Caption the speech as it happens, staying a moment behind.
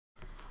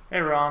Hey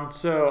Ron,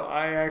 so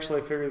I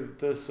actually figured that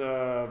this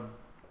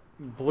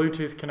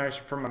Bluetooth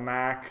connection from a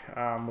Mac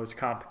was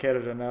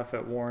complicated enough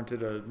it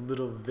warranted a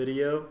little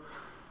video.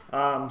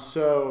 I've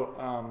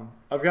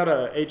got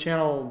a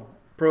 8-channel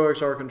Pro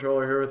XR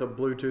controller here with a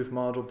Bluetooth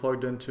module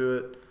plugged into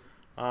it.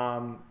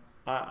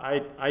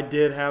 I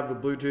did have the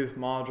Bluetooth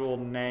module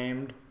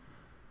named,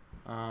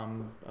 I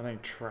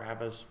think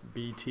Travis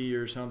BT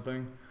or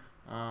something.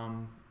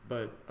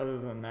 But other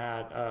than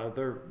that,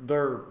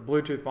 their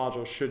Bluetooth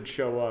module should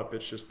show up.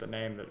 It's just the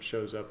name that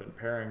shows up in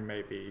pairing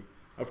maybe,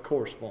 of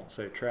course, won't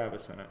say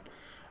Travis in it.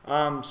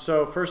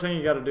 So first thing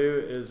you got to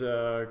do is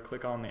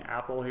click on the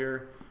Apple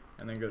here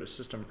and then go to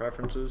System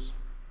Preferences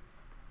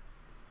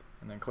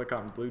and then click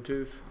on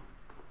Bluetooth.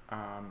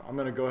 I'm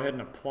going to go ahead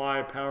and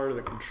apply power to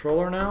the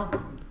controller now.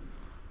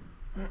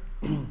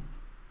 And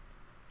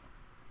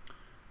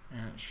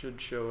it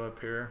should show up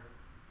here.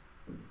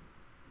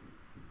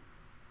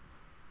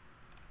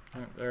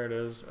 There it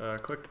is.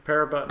 Click the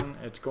pair button.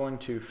 It's going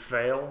to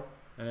fail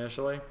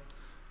initially,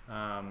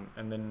 and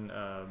then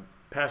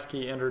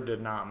passkey entered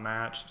did not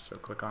match, so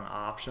click on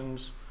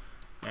options,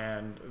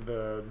 and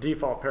the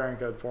default pairing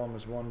code for them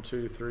is 1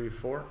 2 3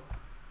 4.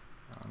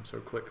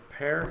 So click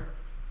pair,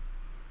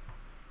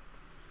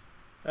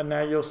 and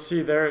now you'll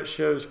see there it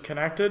shows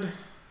connected.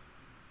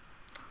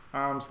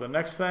 So the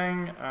next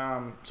thing,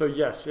 so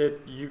yes,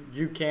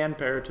 you can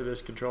pair to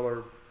this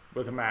controller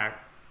with a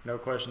Mac, no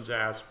questions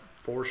asked.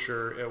 For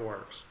sure it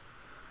works.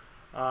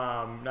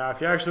 Now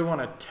if you actually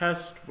want to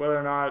test whether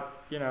or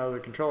not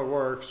the controller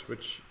works,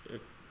 which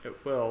it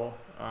will,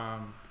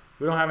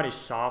 we don't have any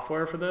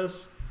software for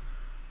this,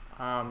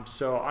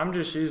 so I'm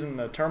just using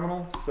the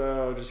terminal.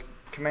 So just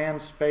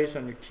command space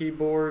on your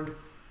keyboard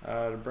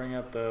to bring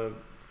up the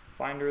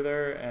finder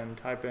there and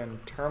type in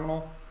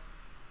terminal.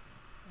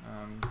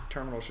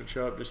 Terminal should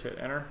show up, just hit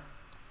enter.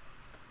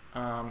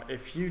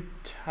 If you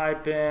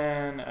type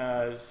in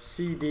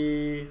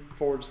cd/dev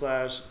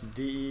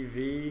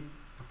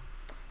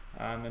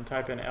and then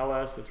type in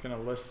ls, it's going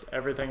to list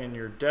everything in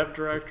your dev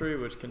directory,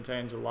 which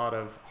contains a lot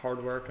of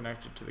hardware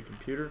connected to the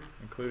computer,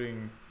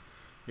 including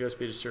USB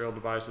to serial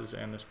devices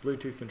and this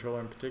Bluetooth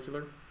controller in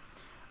particular.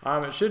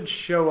 It should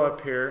show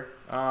up here.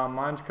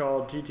 Mine's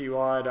called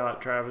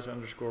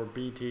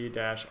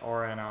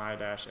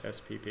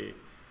tty.travis_bt-rni-spp.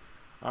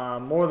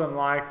 More than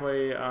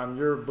likely,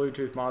 your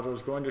Bluetooth module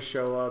is going to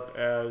show up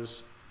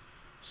as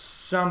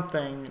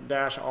something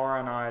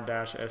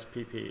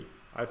 -RNI-SPP.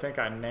 I think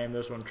I named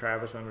this one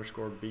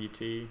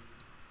Travis_BT,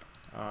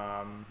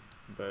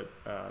 but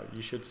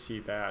you should see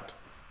that.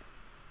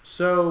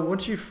 So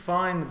once you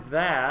find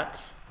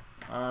that,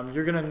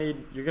 you're gonna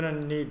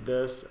need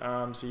this.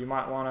 So you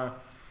might want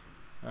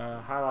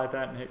to highlight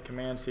that and hit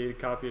Command C to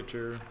copy it to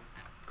your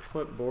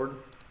clipboard.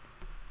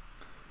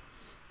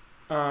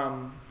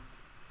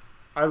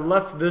 I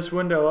left this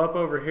window up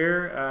over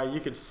here.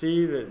 You could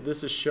see that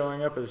this is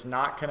showing up as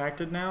not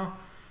connected now.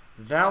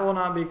 That will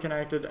not be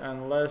connected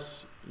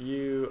unless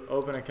you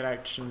open a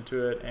connection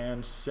to it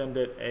and send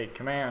it a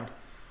command.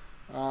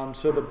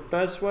 So the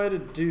best way to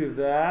do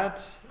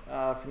that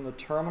from the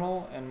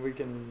terminal, and we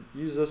can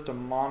use this to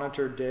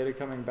monitor data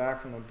coming back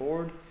from the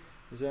board,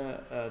 is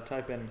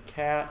type in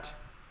cat-v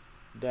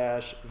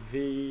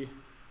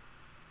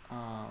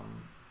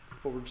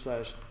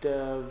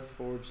 /dev/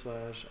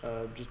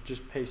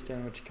 just paste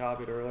in what you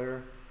copied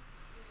earlier.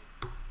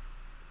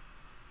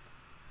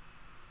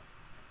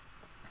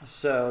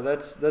 So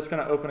that's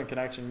going to open a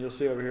connection. You'll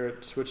see over here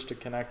it switched to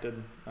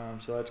connected,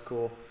 so that's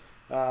cool.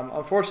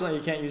 Unfortunately,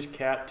 you can't use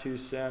cat to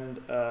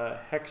send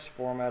hex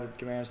formatted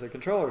commands to the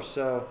controller,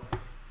 so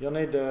you'll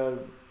need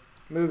to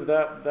move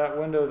that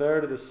window there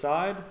to the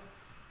side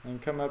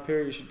and come up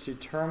here. You should see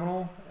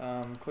terminal.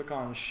 Click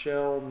on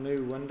shell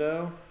new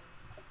window.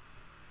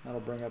 That'll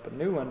bring up a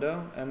new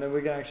window, and then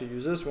we can actually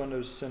use this window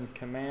to send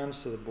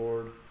commands to the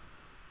board.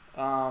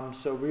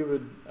 So we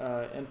would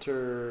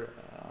enter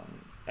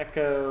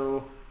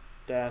echo-n-e,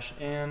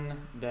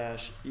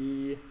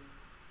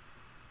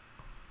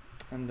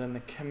 and then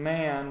the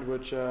command,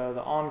 which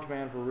the on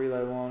command for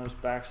relay 1 is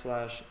 \x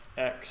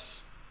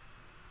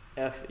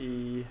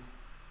fe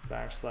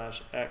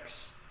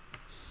 \x6c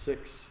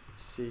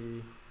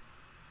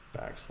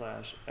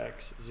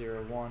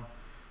 \x01.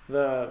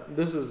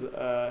 This is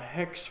a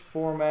hex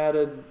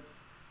formatted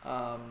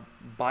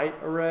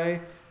byte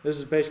array. This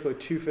is basically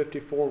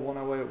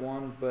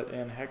 254.1081, but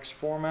in hex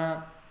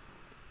format.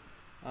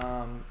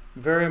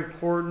 Very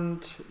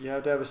important. You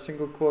have to have a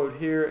single quote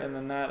here, and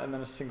then that, and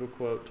then a single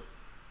quote.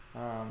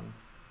 And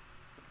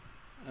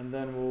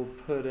then we'll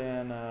put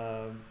in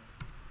the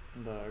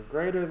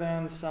greater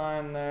than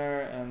sign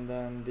there, and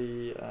then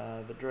the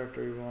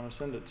directory we want to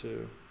send it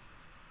to.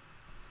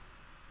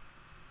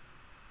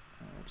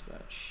 Which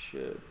that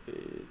should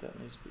be, that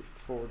needs to be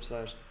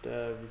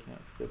 /dev, you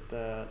can't forget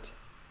that.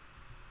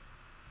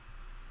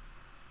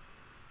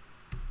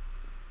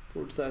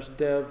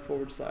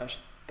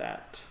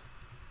 /dev/that.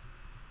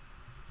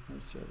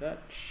 And so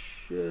that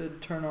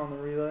should turn on the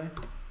relay.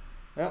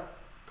 Yep,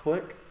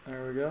 click,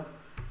 there we go.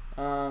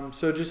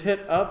 So just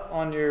hit up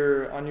on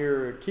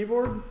your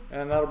keyboard,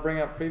 and that'll bring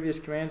up previous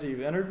commands that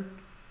you've entered.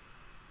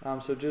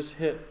 So just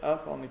hit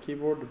up on the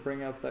keyboard to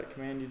bring up that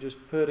command you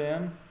just put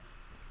in.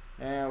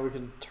 And we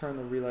can turn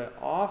the relay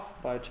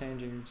off by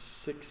changing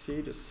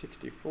 6C to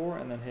 64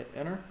 and then hit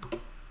enter.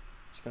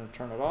 It's going to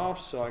turn it off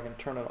so I can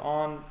turn it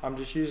on. I'm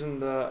just using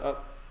the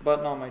up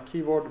button on my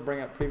keyboard to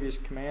bring up previous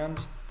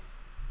commands.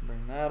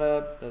 Bring that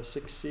up, the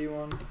 6C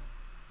one,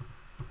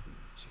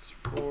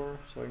 64,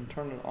 so I can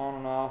turn it on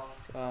and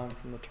off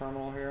from the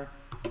terminal here.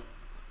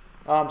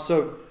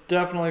 So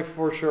definitely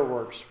for sure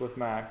works with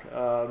Mac,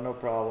 no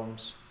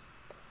problems.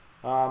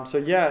 So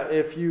yeah,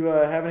 if you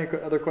have any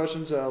other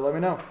questions, let me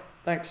know.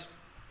 Thanks.